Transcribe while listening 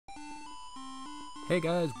Hey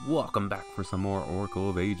guys, welcome back for some more Oracle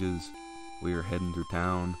of Ages. We are heading through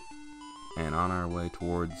town and on our way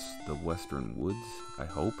towards the western woods, I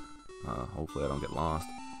hope. Hopefully I don't get lost.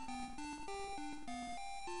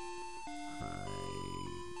 I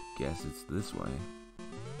guess it's this way.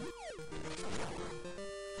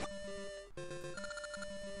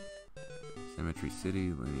 Cemetery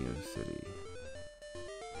City, Linear City.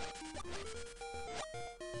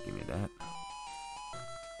 Give me that.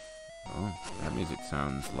 Oh, that music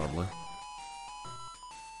sounds lovely.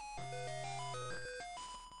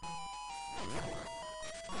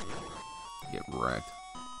 Get wrecked.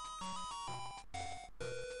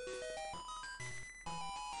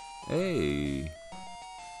 Hey!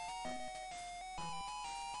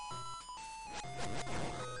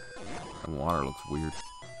 The water looks weird.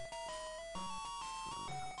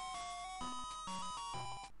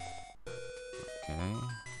 Okay, I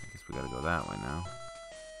guess we gotta go that way now.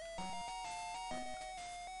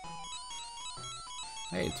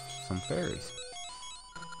 Hey, it's some fairies.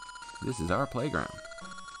 This is our playground.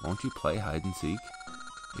 Won't you play hide and seek?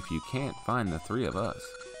 If you can't find the three of us,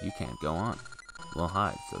 you can't go on. We'll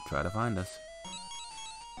hide, so try to find us.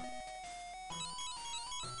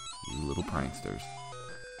 You little pranksters.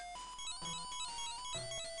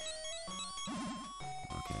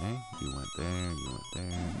 Okay, you went there, you went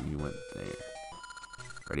there, and you went there.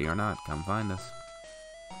 Ready or not, come find us.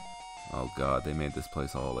 Oh god, they made this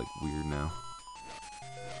place all like weird now.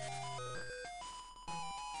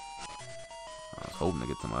 Hoping to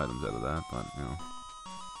get some items out of that, but you know.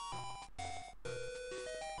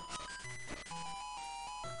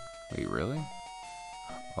 Wait, really?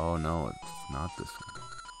 Oh no, it's not this one.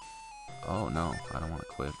 Oh no, I don't want to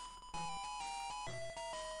quit.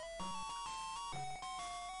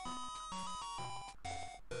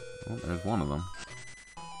 Well, there's one of them.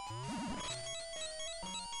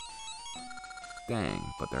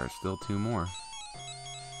 Dang, but there are still two more.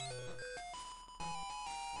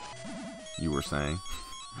 You were saying?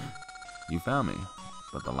 You found me,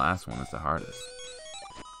 but the last one is the hardest.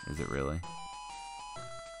 Is it really?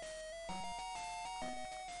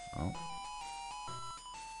 Oh.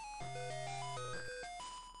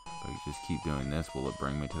 If I just keep doing this, will it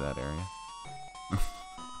bring me to that area?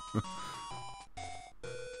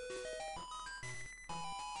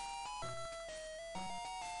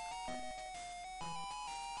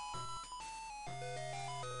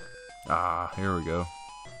 Ah, here we go.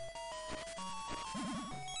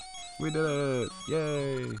 We did it!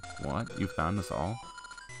 Yay! What? You found us all?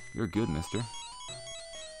 You're good, mister.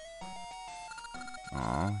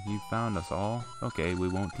 Aw, you found us all? Okay, we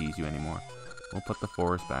won't tease you anymore. We'll put the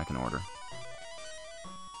forest back in order.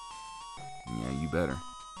 Yeah, you better.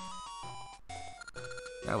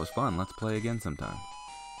 That was fun. Let's play again sometime.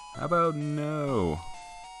 How about no?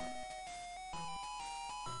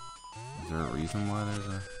 Is there a reason why there's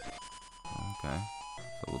a... Okay.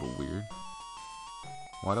 It's a little weird.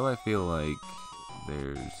 Why do I feel like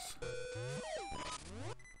there's...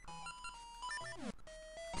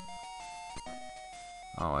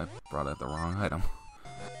 Oh, I brought out the wrong item.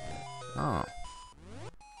 Oh.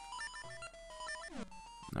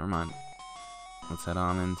 Never mind. Let's head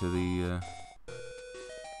on into the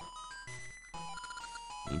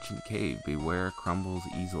ancient cave. Beware, crumbles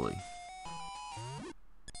easily.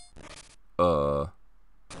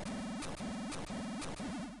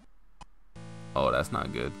 Oh, that's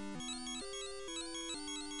not good.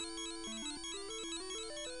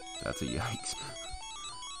 That's a yikes.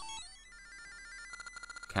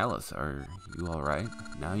 Kallas, are you alright?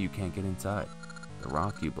 Now you can't get inside. The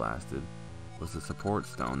rock you blasted was the support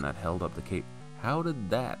stone that held up the cave. How did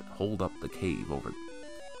that hold up the cave over...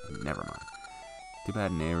 Never mind. Too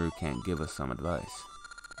bad Nehru can't give us some advice.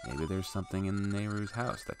 Maybe there's something in Nehru's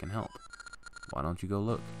house that can help. Why don't you go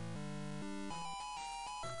look?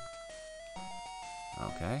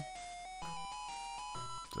 Okay.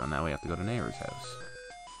 So now we have to go to Nehru's house.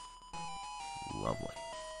 Lovely.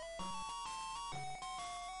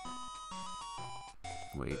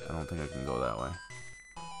 Wait, I don't think I can go that way.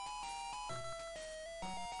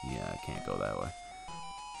 Yeah, I can't go that way.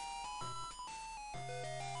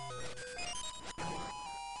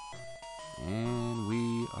 And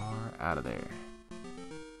we are out of there.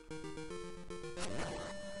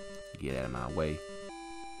 Get out of my way.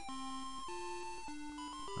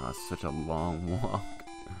 Oh, it's such a long walk.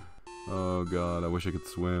 Oh god, I wish I could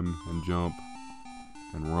swim and jump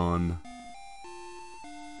and run.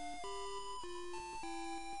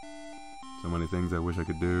 So many things I wish I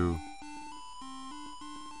could do.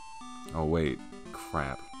 Oh wait,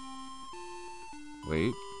 crap.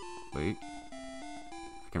 Wait. I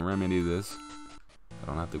can remedy this. I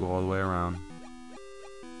don't have to go all the way around.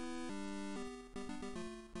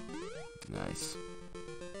 Nice.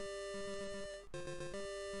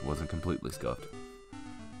 Wasn't completely scuffed.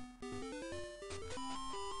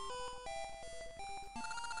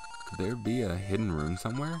 Could there be a hidden room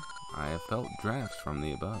somewhere? I have felt drafts from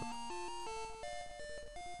the above.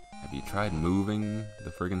 Have you tried moving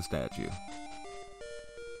the friggin' statue?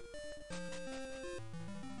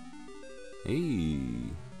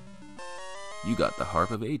 Hey! You got the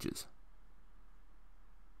Harp of Ages.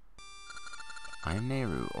 I am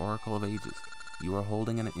Nehru, Oracle of Ages. You are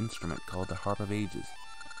holding an instrument called the Harp of Ages.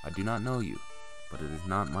 I do not know you, but it is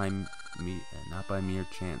not by mere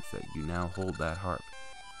chance that you now hold that harp.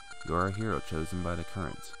 You are a hero chosen by the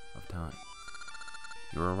currents of time.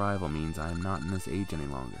 Your arrival means I am not in this age any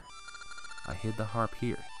longer. I hid the harp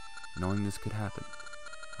here, knowing this could happen.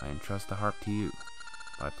 I entrust the harp to you.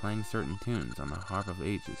 By playing certain tunes on the Harp of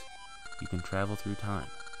Ages, you can travel through time.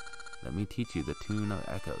 Let me teach you the tune of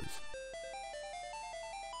echoes.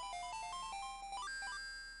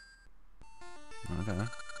 Okay.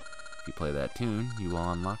 If you play that tune, you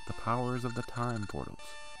will unlock the powers of the time portals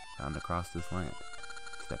found across this land.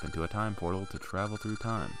 Step into a time portal to travel through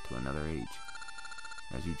time to another age.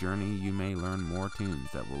 As you journey, you may learn more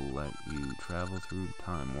tunes that will let you travel through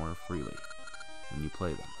time more freely when you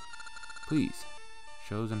play them. Please,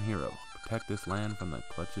 chosen hero, protect this land from the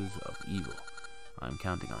clutches of evil. I am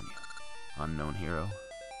counting on you, unknown hero.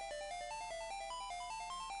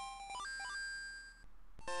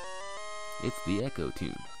 It's the Echo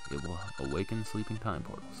tune. It will awaken sleeping time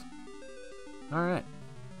portals. Alright.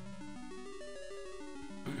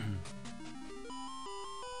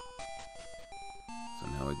 So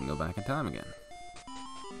now we can go back in time again.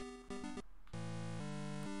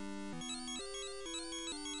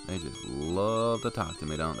 They just love to talk to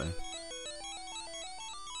me, don't they?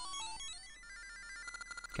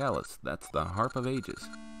 Kalas, that's the Harp of Ages.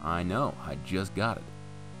 I know, I just got it.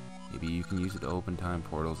 Maybe you can use it to open time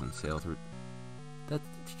portals and sail through...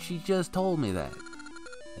 She just told me that.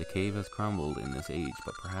 The cave has crumbled in this age,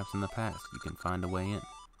 but perhaps in the past you can find a way in.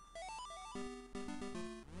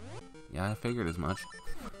 Yeah, I figured as much.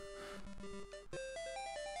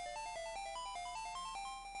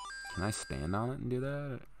 Can I stand on it and do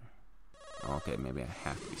that? Oh, okay, maybe I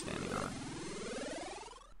have to be standing on it.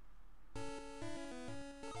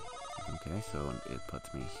 Okay, so it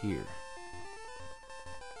puts me here.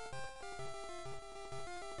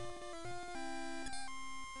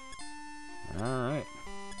 Alright.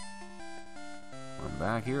 We're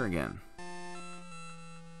back here again.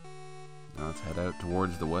 Now let's head out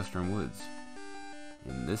towards the western woods.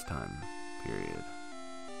 In this time period.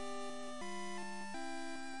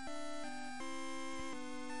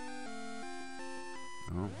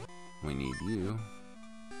 Oh, we need you.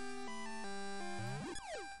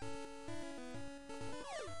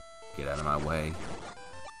 Get out of my way.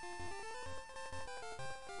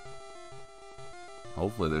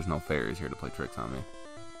 Hopefully there's no fairies here to play tricks on me.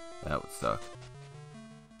 That would suck.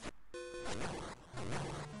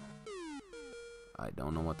 I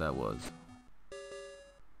don't know what that was.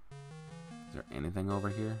 Is there anything over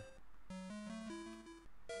here?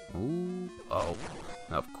 Ooh, oh,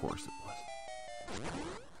 of course it was.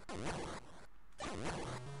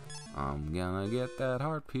 I'm gonna get that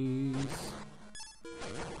heart piece.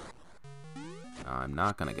 I'm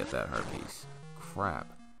not gonna get that heart piece. Crap.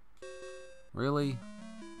 Really?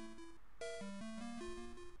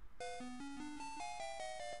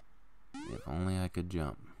 If only I could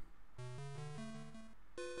jump.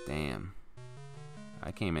 Damn.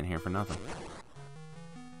 I came in here for nothing.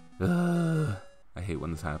 Ugh. I hate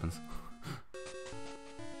when this happens.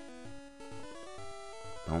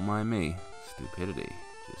 Don't mind me. Stupidity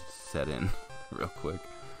just set in real quick.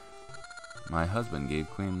 My husband gave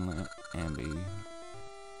Queen Ambi, which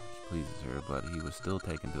pleases her, but he was still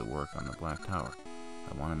taken to work on the Black Tower.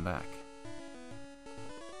 I want him back.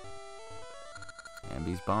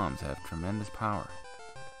 Ambi's bombs have tremendous power.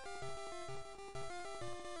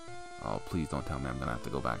 Oh, please don't tell me I'm gonna have to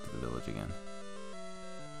go back to the village again.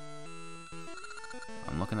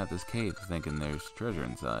 I'm looking at this cave thinking there's treasure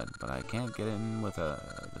inside, but I can't get in with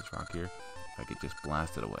this rock here. If I could just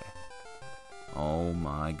blast it away. Oh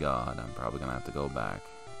my god, I'm probably gonna have to go back.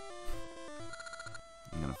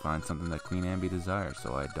 I'm gonna find something that Queen Ambi desires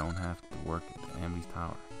so I don't have to work at Ambi's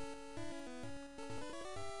tower.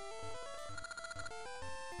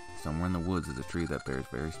 Somewhere in the woods is a tree that bears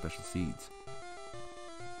very special seeds.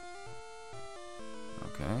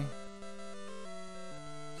 Okay.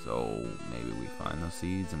 So maybe we find those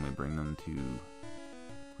seeds and we bring them to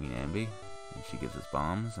Queen Ambi and she gives us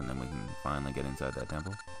bombs and then we can finally get inside that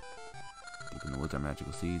temple. Deep in the woods are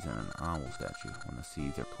magical seeds and an owl statue. When the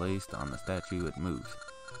seeds are placed on the statue, it moves.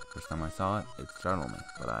 First time I saw it, it startled me,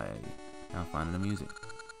 but I now find it amusing.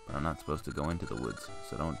 But I'm not supposed to go into the woods,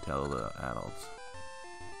 so don't tell the adults.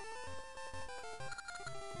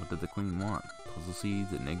 What did the queen want? Puzzle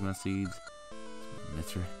seeds? Enigma seeds?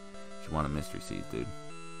 Mystery? She wanted mystery seeds, dude.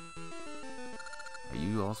 Are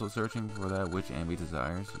you also searching for that which Ambi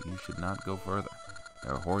desires? You should not go further.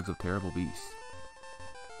 There are hordes of terrible beasts.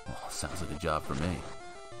 Oh, sounds like a job for me.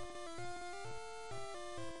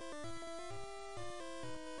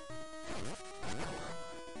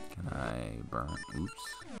 Can I burn? Oops.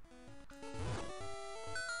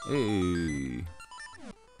 Hey!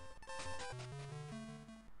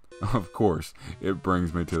 Of course, it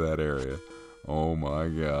brings me to that area. Oh my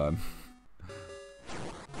god.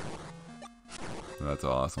 That's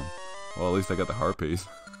awesome. Well, at least I got the harp piece.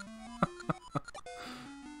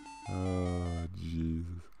 Oh, Jesus.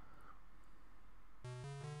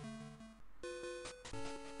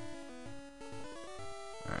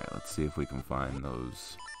 Alright, let's see if we can find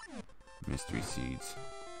those mystery seeds.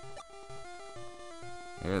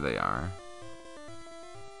 There they are.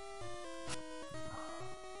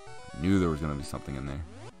 Knew there was going to be something in there.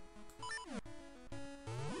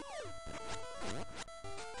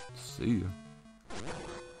 See ya.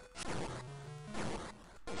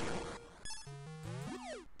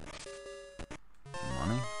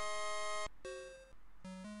 Money?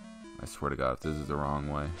 I swear to God, if this is the wrong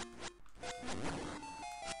way.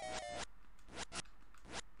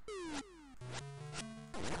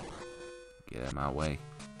 Get out of my way.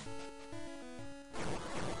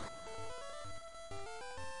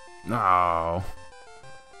 No.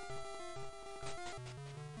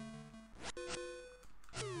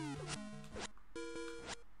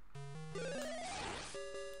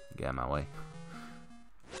 Get out of my way.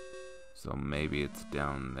 So maybe it's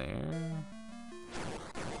down there.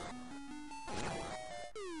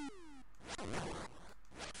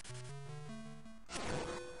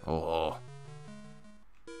 Oh.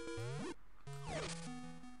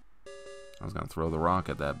 I was gonna throw the rock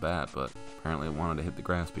at that bat, but apparently it wanted to hit the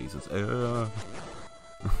grass pieces.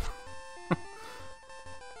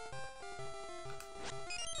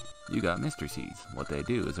 You got mystery seeds. What they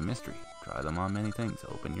do is a mystery. Try them on many things.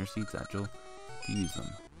 Open your seed satchel to use them.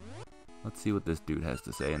 Let's see what this dude has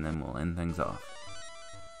to say, and then we'll end things off.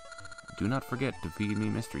 Do not forget to feed me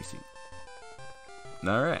mystery seed.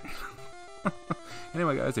 Alright.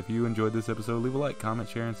 Anyway, guys, if you enjoyed this episode, leave a like, comment,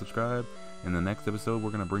 share, and subscribe. In the next episode, we're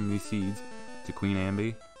going to bring these seeds to Queen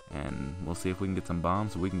Ambi, and we'll see if we can get some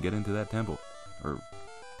bombs so we can get into that temple, or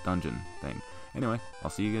dungeon thing. Anyway, I'll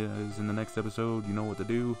see you guys in the next episode. You know what to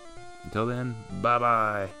do. Until then,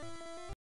 bye-bye.